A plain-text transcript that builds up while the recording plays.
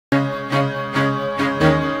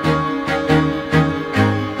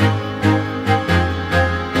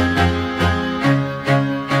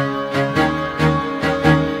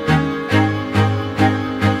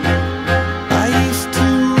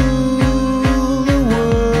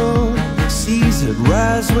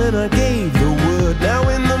eyes when I gave the word. Now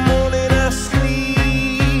in the morning I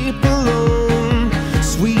sleep alone.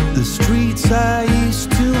 Sweep the streets I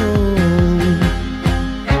used to own.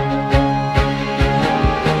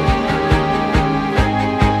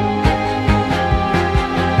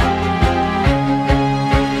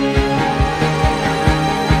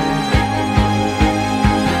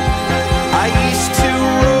 I used to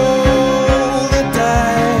roll the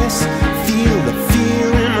dice, feel the fear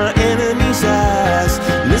in my enemy's eyes,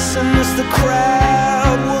 listen as the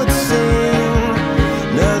crowd would sing.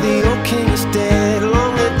 Now the old king is dead,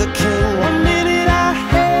 long live the king. One minute I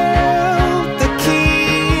held the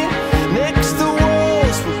key, next the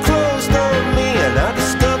walls were closed on me, and I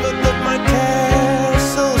discovered that my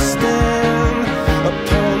castle stand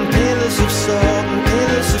upon pillars of salt and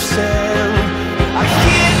pillars of sand. I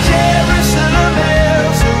hear Jerusalem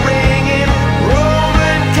bells are ringing,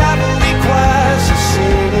 Roman cavalry choirs are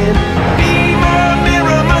singing. Be my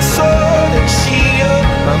mirror, my sword and shield,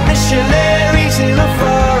 my missionaries in a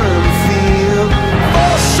foreign field.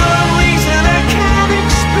 For some reason I can't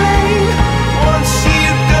explain, once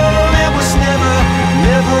you've gone it was never,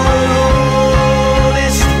 never an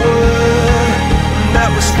honest word. And that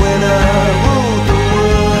was when I ruled the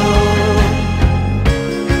world.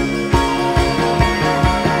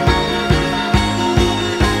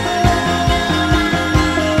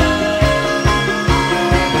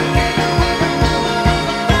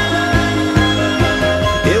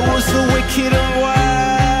 It was the wicked and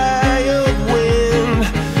wild wind,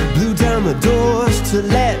 blew down the doors to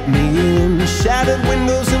let me in, shattered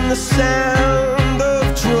windows and the sound of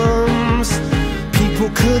drums. People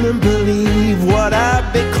couldn't believe what I'd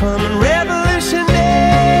become, and